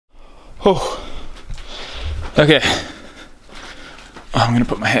Oh, okay. I'm gonna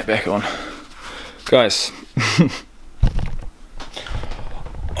put my hat back on. Guys.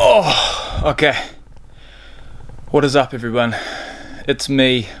 Oh, okay. What is up, everyone? It's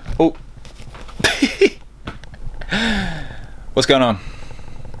me. Oh. What's going on?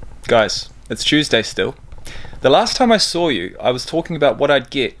 Guys, it's Tuesday still. The last time I saw you, I was talking about what I'd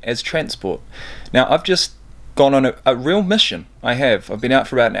get as transport. Now, I've just gone on a real mission. I've been out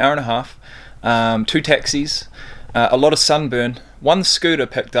for about an hour and a half, 2 taxis, a lot of sunburn, 1 scooter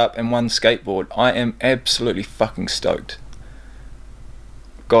picked up and 1 skateboard. I am absolutely fucking stoked.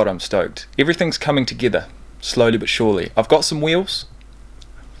 God, I'm stoked. Everything's coming together, slowly but surely. I've got some wheels.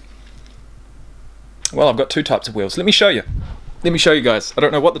 Well, I've got 2 types of wheels. Let me show you. Let me show you guys. I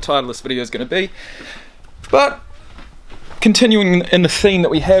don't know what the title of this video is going to be, but continuing in the theme that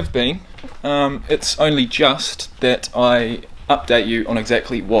we have been, it's only just that I update you on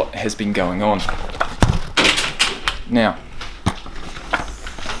exactly what has been going on. Now,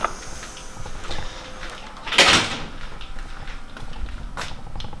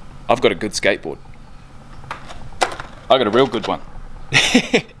 I've got a good skateboard. I got a real good one.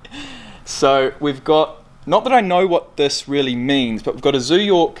 So we've got, not that I know what this really means, but we've got a Zoo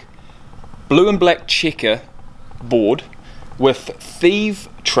York blue and black checker board with Thieve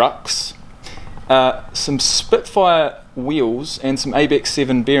trucks, some Spitfire wheels and some ABEX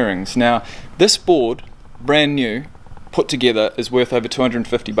 7 bearings. Now this board, brand new, put together, is worth over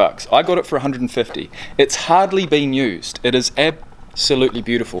 250 bucks. I got it for 150. It's hardly been used. It is absolutely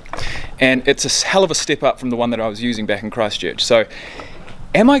beautiful, and it's a hell of a step up from the one that I was using back in Christchurch. So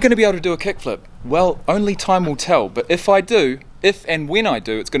am I going to be able to do a kickflip? Well, only time will tell, but if I do, if and when I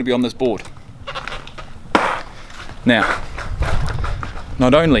do, it's going to be on this board. Now,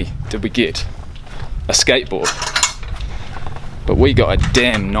 not only did we get a skateboard, but we got a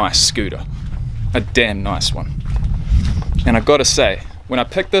damn nice scooter. A damn nice one. And I've got to say, when I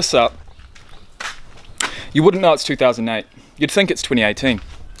picked this up, you wouldn't know it's 2008. You'd think it's 2018.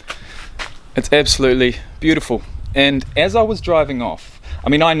 It's absolutely beautiful. And as I was driving off, I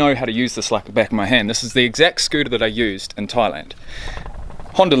mean, I know how to use this like the back of my hand. This is the exact scooter that I used in Thailand.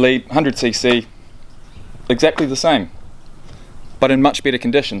 Honda Lead, 100cc, exactly the same, but in much better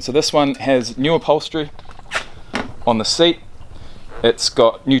condition. So this one has new upholstery on the seat. It's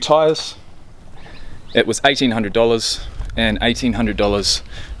got new tyres. It was $1,800, and $1,800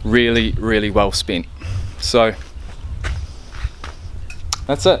 really, really well spent. So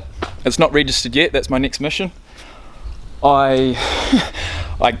that's it. It's not registered yet. That's my next mission. I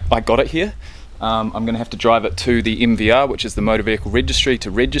got it here. I'm going to have to drive it to the MVR, which is the Motor Vehicle Registry, to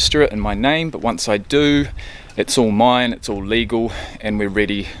register it in my name. But once I do, it's all mine, it's all legal, and we're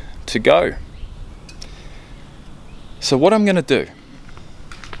ready to go. So what I'm going to do,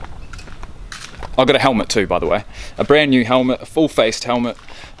 I've got a helmet too, by the way. A brand new helmet, a full-faced helmet.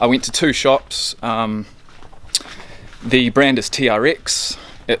 I went to 2 shops. The brand is TRX.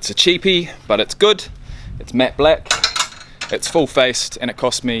 It's a cheapie, but it's good. It's matte black. It's full-faced, and it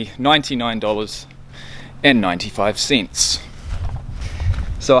cost me $99.95.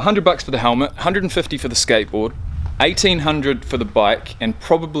 So 100 bucks for the helmet, 150 for the skateboard, 1800 for the bike, and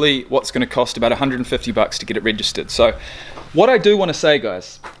probably what's going to cost about 150 bucks to get it registered. So what I do want to say,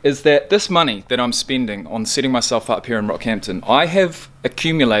 guys, is that this money that I'm spending on setting myself up here in Rockhampton, I have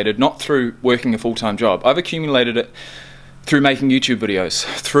accumulated not through working a full-time job. I've accumulated it through making YouTube videos,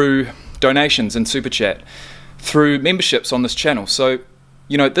 through donations and super chat, through memberships on this channel. So,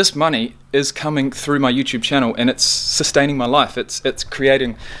 you know, this money is coming through my YouTube channel, and it's sustaining my life. It's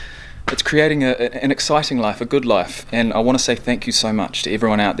creating an exciting life, a good life. And I want to say thank you so much to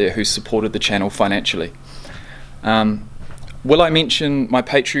everyone out there who's supported the channel financially. Will I mention my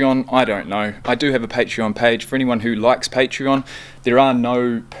Patreon? I don't know. I do have a Patreon page. For anyone who likes Patreon, there are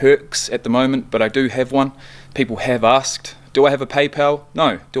no perks at the moment, but I do have one. People have asked, do I have a PayPal?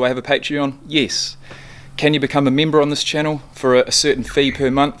 No. Do I have a Patreon? Yes. Can you become a member on this channel for a certain fee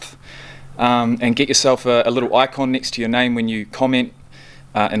per month, and get yourself a little icon next to your name when you comment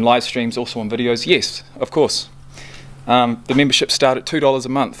in live streams, also on videos? Yes, of course. The memberships start at $2 a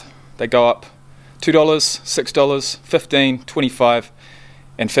month. They go up $2, $6, $15, $25,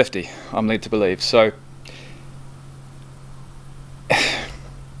 and $50, I'm led to believe. So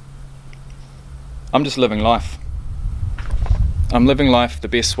I'm just living life. I'm living life the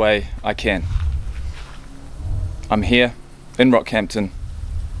best way I can. I'm here in Rockhampton.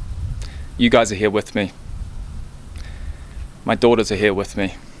 You guys are here with me. My daughters are here with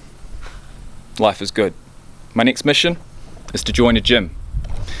me. Life is good. My next mission is to join a gym.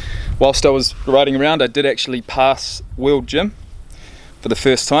 Whilst I was riding around, I did actually pass World Gym, for the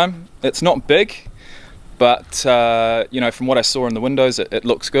first time. It's not big, but you know, from what I saw in the windows, it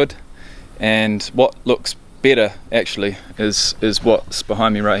looks good. And what looks better actually is what's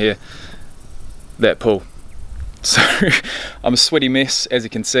behind me right here, that pool. So I'm a sweaty mess, as you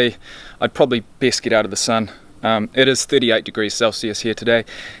can see. I'd probably best get out of the sun. It is 38 degrees Celsius here today,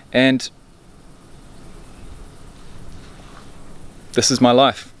 and this is my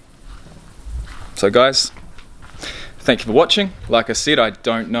life. So guys, thank you for watching. Like I said, I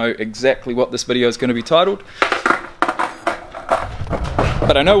don't know exactly what this video is going to be titled,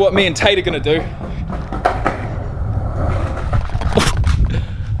 but I know what me and Tate are going to do.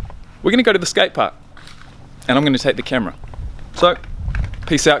 We're going to go to the skate park, and I'm going to take the camera. So,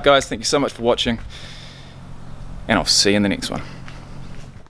 peace out guys, thank you so much for watching, and I'll see you in the next one.